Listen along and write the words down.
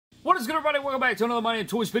What is good, everybody? Welcome back to another My Damn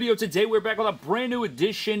Toys video. Today we're back with a brand new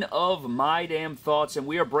edition of My Damn Thoughts, and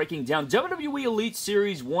we are breaking down WWE Elite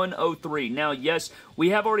Series 103. Now, yes,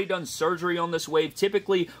 we have already done surgery on this wave.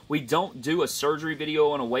 Typically, we don't do a surgery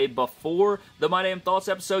video on a wave before the My Damn Thoughts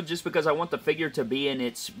episode, just because I want the figure to be in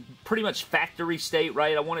its pretty much factory state,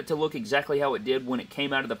 right? I want it to look exactly how it did when it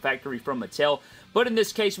came out of the factory from Mattel. But in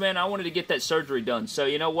this case, man, I wanted to get that surgery done. So,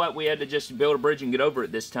 you know what? We had to just build a bridge and get over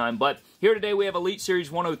it this time. But here today, we have Elite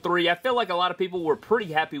Series 103. I feel like a lot of people were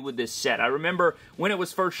pretty happy with this set. I remember when it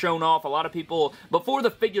was first shown off, a lot of people, before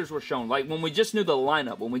the figures were shown, like when we just knew the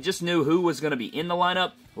lineup, when we just knew who was going to be in the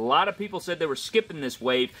lineup, a lot of people said they were skipping this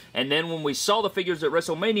wave. And then when we saw the figures at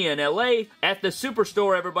WrestleMania in LA, at the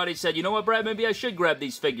Superstore, everybody said, you know what, Brad, maybe I should grab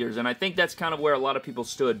these figures. And I think that's kind of where a lot of people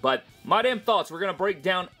stood. But My Damn Thoughts, we're going to break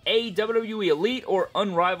down a WWE Elite or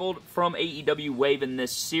Unrivaled from AEW wave in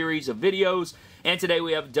this series of videos. And today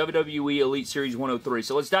we have WWE Elite Series 103.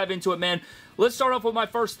 So let's dive into it, man. Let's start off with my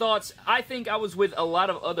first thoughts. I think I was with a lot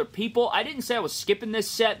of other people. I didn't say I was skipping this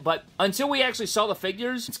set, but until we actually saw the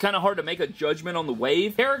figures, it's kind of hard to make a judgment on the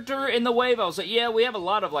wave. Character in the wave, I was like, yeah, we have a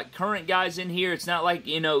lot of like current guys in here. It's not like,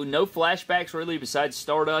 you know, no flashbacks really besides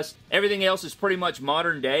Stardust. Everything else is pretty much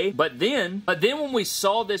modern day. But then when we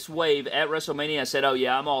saw this wave at WrestleMania, I said, oh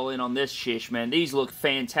yeah, I'm all in on this shish, man. These look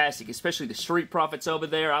fantastic, especially the Street Profits over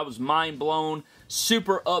there. I was mind blown.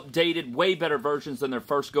 Super updated, way better versions than their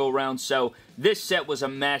first go-around, so this set was a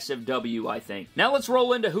massive W, I think. Now let's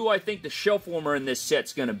roll into who I think the shelf warmer in this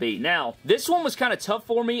set's gonna be. Now, this one was kind of tough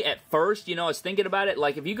for me at first, you know, I was thinking about it,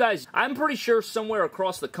 like if you guys, I'm pretty sure somewhere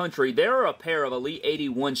across the country, there are a pair of Elite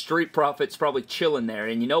 81 Street Profits probably chilling there,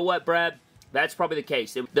 and you know what, Brad? That's probably the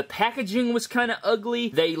case. The packaging was kind of ugly.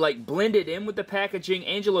 They, like, blended in with the packaging.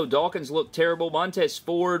 Angelo Dawkins looked terrible. Montez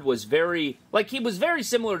Ford was very, like, he was very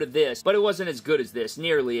similar to this, but it wasn't as good as this,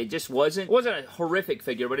 nearly. It just wasn't. It wasn't a horrific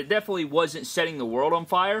figure, but it definitely wasn't setting the world on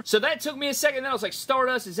fire. So that took me a second. Then I was like,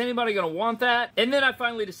 Stardust, is anybody going to want that? And then I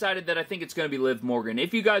finally decided that I think it's going to be Liv Morgan.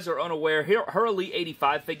 If you guys are unaware, her Elite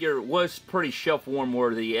 85 figure was pretty shelf-warm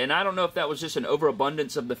worthy, and I don't know if that was just an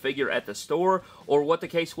overabundance of the figure at the store or what the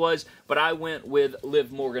case was, but I went with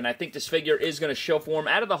Liv Morgan. I think this figure is going to shelf warm.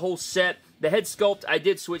 Out of the whole set, the head sculpt, I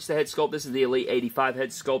did switch the head sculpt. This is the Elite 85 head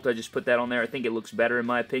sculpt. I just put that on there. I think it looks better in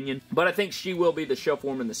my opinion. But I think she will be the shelf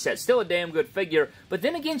warm in the set. Still a damn good figure. But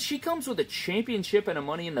then again, she comes with a championship and a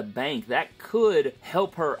Money in the Bank. That could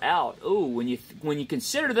help her out. Ooh, when you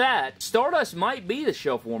consider that, Stardust might be the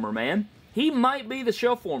shelf warmer, man. He might be the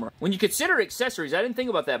shelf warmer. When you consider accessories, I didn't think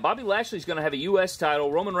about that. Bobby Lashley's going to have a U.S. title.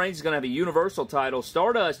 Roman Reigns is going to have a Universal title.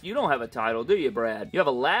 Stardust, you don't have a title, do you, Brad? You have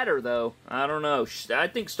a ladder, though. I don't know. I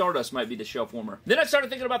think Stardust might be the shelf warmer. Then I started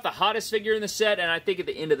thinking about the hottest figure in the set, and I think at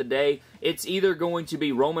the end of the day, it's either going to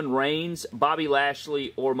be Roman Reigns, Bobby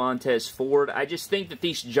Lashley, or Montez Ford. I just think that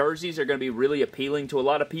these jerseys are going to be really appealing to a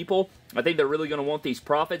lot of people. I think they're really going to want these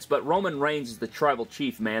profits, but Roman Reigns is the tribal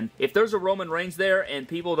chief, man. If there's a Roman Reigns there and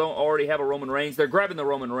people don't already have a Roman Reigns, they're grabbing the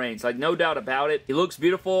Roman Reigns. Like, no doubt about it. He looks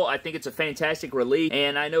beautiful. I think it's a fantastic release,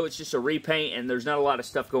 and I know it's just a repaint, and there's not a lot of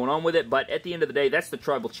stuff going on with it, but at the end of the day, that's the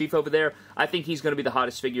tribal chief over there. I think he's going to be the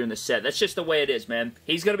hottest figure in the set. That's just the way it is, man.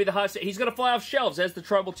 He's going to be the hottest. He's going to fly off shelves, as the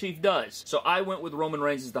tribal chief does. So I went with Roman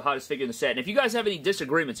Reigns as the hottest figure in the set. And if you guys have any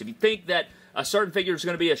disagreements, if you think that a certain figure is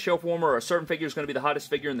going to be a shelf warmer or a certain figure is going to be the hottest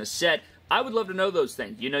figure in the set, I would love to know those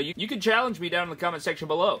things. You know, you can challenge me down in the comment section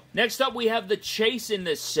below. Next up, we have the Chase in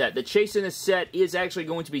this set. The Chase in this set is actually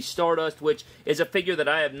going to be Stardust, which is a figure that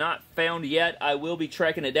I have not found yet. I will be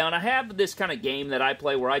tracking it down. I have this kind of game that I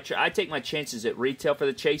play where I take my chances at retail for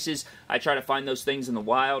the Chases. I try to find those things in the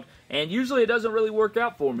wild, and usually it doesn't really work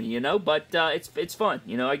out for me, you know, but it's fun.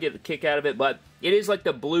 You know, I get a kick out of it, but it is like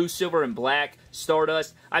the blue, silver, and black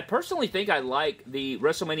Stardust. I personally think I like the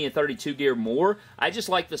WrestleMania 32 gear more. I just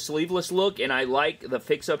like the sleeveless look, and I like the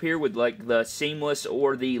fix-up here with like the seamless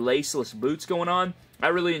or the laceless boots going on. I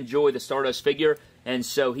really enjoy the Stardust figure, and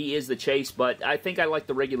so he is the Chase, but I think I like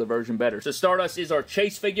the regular version better. So Stardust is our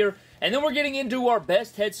Chase figure, and then we're getting into our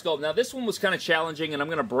best head sculpt. Now, this one was kind of challenging, and I'm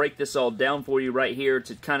going to break this all down for you right here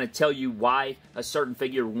to kind of tell you why a certain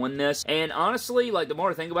figure won this. And honestly, like, the more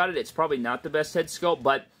I think about it, it's probably not the best head sculpt,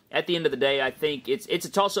 but at the end of the day, I think it's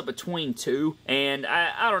a toss-up between two, and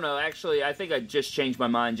I don't know, actually, I think I just changed my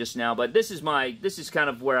mind just now, but this is kind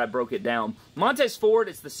of where I broke it down. Montez Ford,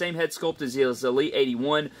 it's the same head sculpt as his Elite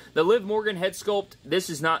 81. The Liv Morgan head sculpt, this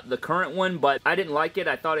is not the current one, but I didn't like it.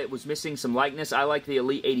 I thought it was missing some likeness. I like the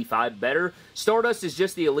Elite 85 better. Stardust is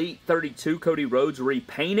just the Elite 32 Cody Rhodes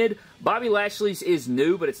repainted. Bobby Lashley's is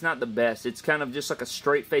new, but it's not the best. It's kind of just like a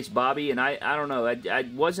straight-faced Bobby, and I don't know. I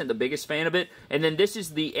wasn't the biggest fan of it. And then this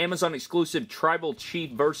is the Amazon exclusive Tribal Chief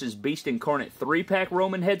versus Beast Incarnate 3-pack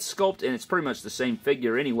Roman head sculpt, and it's pretty much the same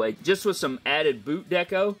figure anyway, just with some added boot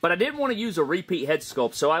deco. But I didn't want to use a repeat head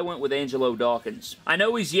sculpt, so I went with Angelo Dawkins. I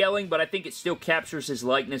know he's yelling, but I think it still captures his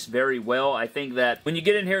likeness very well. I think that when you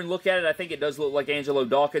get in here and look at it, I think it does look like Angelo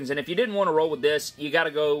Dawkins, and if you didn't want to roll with this, you got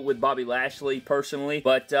to go with Bobby Lashley, personally.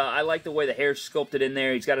 But I like the way the hair's sculpted in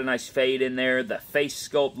there. He's got a nice fade in there. The face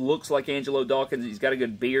sculpt looks like Angelo Dawkins. He's got a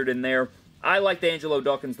good beard in there. I like the Angelo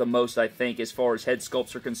Dawkins the most, I think, as far as head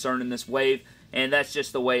sculpts are concerned in this wave. And that's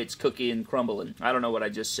just the way it's cookie and crumbling. I don't know what I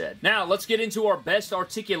just said. Now, let's get into our best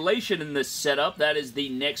articulation in this setup. That is the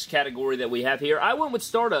next category that we have here. I went with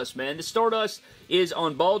Stardust, man. The Stardust is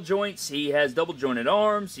on ball joints. He has double jointed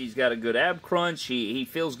arms. He's got a good ab crunch. He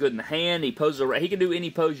feels good in the hand. He poses around. He can do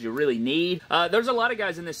any pose you really need. There's a lot of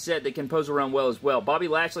guys in this set that can pose around well as well. Bobby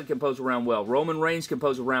Lashley can pose around well. Roman Reigns can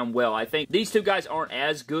pose around well. I think these two guys aren't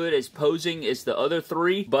as good as posing as the other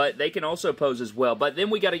three, but they can also pose as well. But then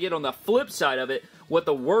we got to get on the flip side of it what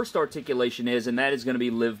the worst articulation is, and that is going to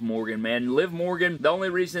be Liv Morgan, man. Liv Morgan, the only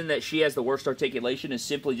reason that she has the worst articulation is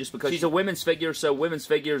simply just because she's a women's figure, so women's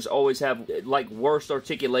figures always have, like, worse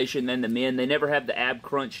articulation than the men. They never have the ab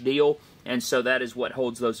crunch deal, and so that is what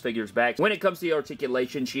holds those figures back. When it comes to the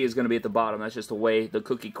articulation, she is going to be at the bottom. That's just the way the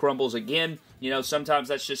cookie crumbles. Again, you know, sometimes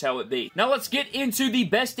that's just how it be. Now let's get into the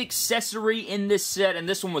best accessory in this set, and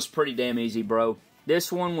this one was pretty damn easy, bro.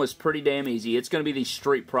 This one was pretty damn easy. It's going to be these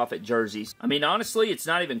Street Profit jerseys. I mean, honestly, it's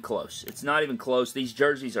not even close. It's not even close. These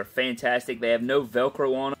jerseys are fantastic. They have no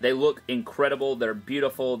Velcro on them. They look incredible. They're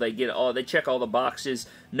beautiful. They check all the boxes.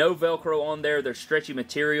 No Velcro on there. They're stretchy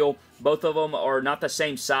material. Both of them are not the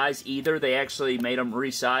same size either. They actually made them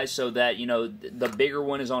resize so that, you know, the bigger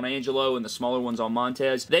one is on Angelo and the smaller one's on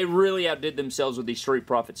Montez. They really outdid themselves with these Street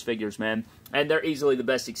Profits figures, man. And they're easily the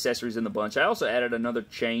best accessories in the bunch. I also added another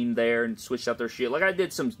chain there and switched out their shield. Like, I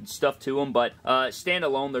did some stuff to them, but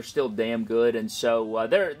standalone, they're still damn good. And so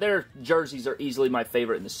their jerseys are easily my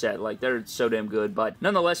favorite in the set. Like, they're so damn good. But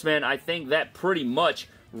nonetheless, man, I think that pretty much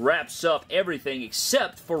wraps up everything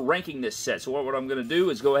except for ranking this set. So what I'm going to do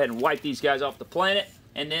is go ahead and wipe these guys off the planet.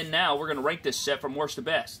 And then now we're going to rank this set from worst to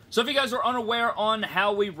best. So if you guys are unaware on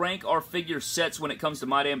how we rank our figure sets when it comes to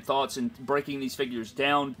My Damn Thoughts and breaking these figures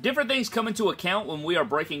down, different things come into account when we are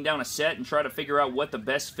breaking down a set and try to figure out what the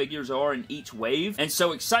best figures are in each wave. And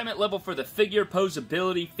so excitement level for the figure,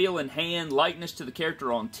 posability, feel in hand, likeness to the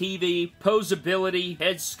character on TV, posability,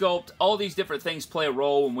 head sculpt, all these different things play a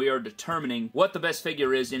role when we are determining what the best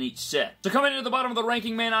figure is in each set. So coming into the bottom of the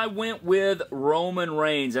ranking, man, I went with Roman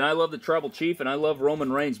Reigns. And I love the Tribal Chief and I love Roman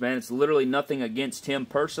Reigns, man. It's literally nothing against him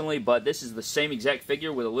personally, but this is the same exact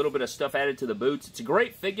figure with a little bit of stuff added to the boots. It's a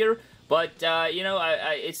great figure, but, you know,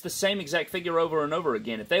 it's the same exact figure over and over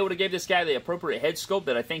again. If they would have gave this guy the appropriate head sculpt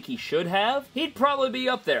that I think he should have, he'd probably be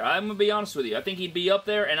up there. I'm going to be honest with you. I think he'd be up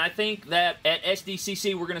there, and I think that at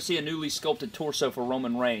SDCC, we're going to see a newly sculpted torso for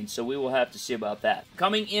Roman Reigns, so we will have to see about that.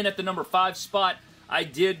 Coming in at the number 5 spot, I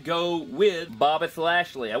did go with Bobby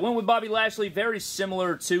Lashley. I went with Bobby Lashley, very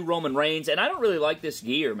similar to Roman Reigns, and I don't really like this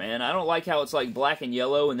gear, man. I don't like how it's like black and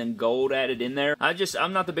yellow and then gold added in there.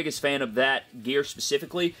 I'm not the biggest fan of that gear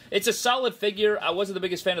specifically. It's a solid figure. I wasn't the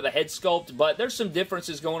biggest fan of the head sculpt, but there's some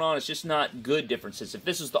differences going on. It's just not good differences. If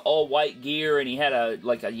this was the all-white gear and he had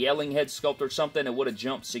like a yelling head sculpt or something, it would have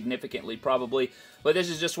jumped significantly probably. But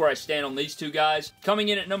this is just where I stand on these two guys. Coming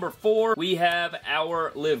in at number 4, we have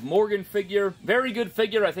our Liv Morgan figure. Very good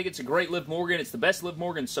figure. I think it's a great Liv Morgan. It's the best Liv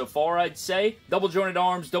Morgan so far, I'd say. Double jointed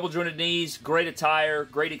arms, double jointed knees, great attire,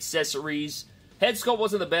 great accessories. Head sculpt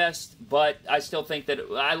wasn't the best, but I still think that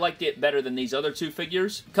I liked it better than these other two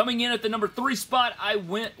figures. Coming in at the number 3 spot, I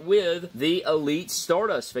went with the Elite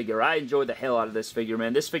Stardust figure. I enjoyed the hell out of this figure,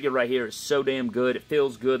 man. This figure right here is so damn good. It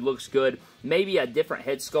feels good, looks good. Maybe a different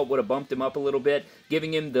head sculpt would have bumped him up a little bit.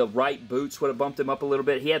 Giving him the right boots would have bumped him up a little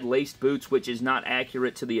bit. He had laced boots, which is not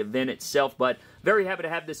accurate to the event itself, but very happy to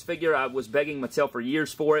have this figure. I was begging Mattel for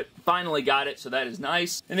years for it. Finally got it, so that is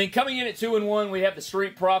nice. And then coming in at 2 and 1, we have the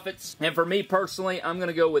Street Profits. And for me personally, I'm going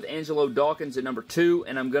to go with Angelo Dawkins at number 2,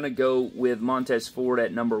 and I'm going to go with Montez Ford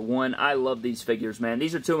at number 1. I love these figures, man.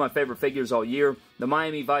 These are 2 of my favorite figures all year. The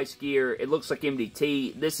Miami Vice gear, it looks like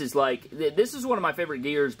MDT. This is one of my favorite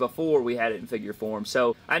gears before we had it in figure form.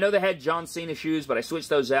 So I know they had John Cena shoes, but I switched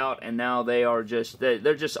those out, and now they are just,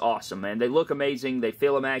 they're just awesome, man. They look amazing. They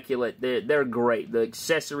feel immaculate. They're great. The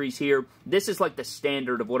accessories here, this is like the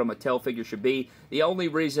standard of what a Mattel figure should be. The only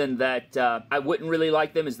reason that I wouldn't really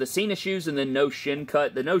like them is the Cena shoes and then no shin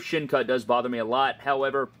cut. The no shin cut does bother me a lot.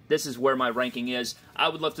 However, this is where my ranking is. I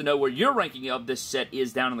would love to know where your ranking of this set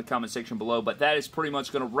is down in the comment section below, but that is pretty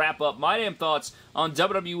much going to wrap up my damn thoughts on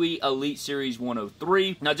WWE Elite Series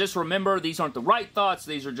 103. Now, just remember, these aren't the right thoughts.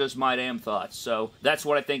 These are just my damn thoughts. So, that's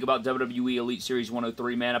what I think about WWE Elite Series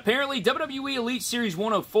 103, man. Apparently, WWE Elite Series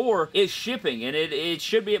 104 is shipping, and it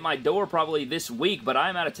should be at my door probably this week, but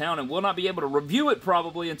I'm out of town and will not be able to review it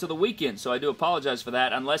probably until the weekend, so I do apologize for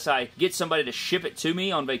that, unless I get somebody to ship it to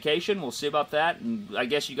me on vacation. We'll see about that, and I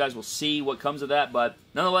guess you guys will see what comes of that, but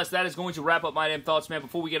nonetheless, that is going to wrap up my damn thoughts, man.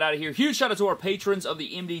 Before we get out of here, huge shout out to our patrons of the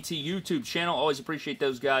MDT YouTube channel. Always appreciate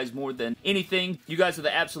those guys more than anything. You guys are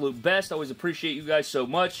the absolute best. Always appreciate you guys so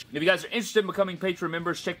much. If you guys are interested in becoming Patreon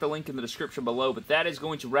members, check the link in the description below, but that is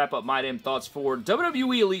going to wrap up my damn thoughts for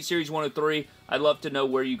WWE Elite Series 103. I'd love to know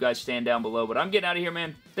where you guys stand down below, but I'm getting out of here,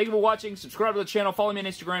 man. Thank you for watching. Subscribe to the channel. Follow me on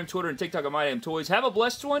Instagram, Twitter, and TikTok at MyDamnToys. Have a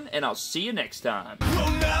blessed one, and I'll see you next time.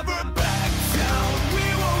 We'll never back.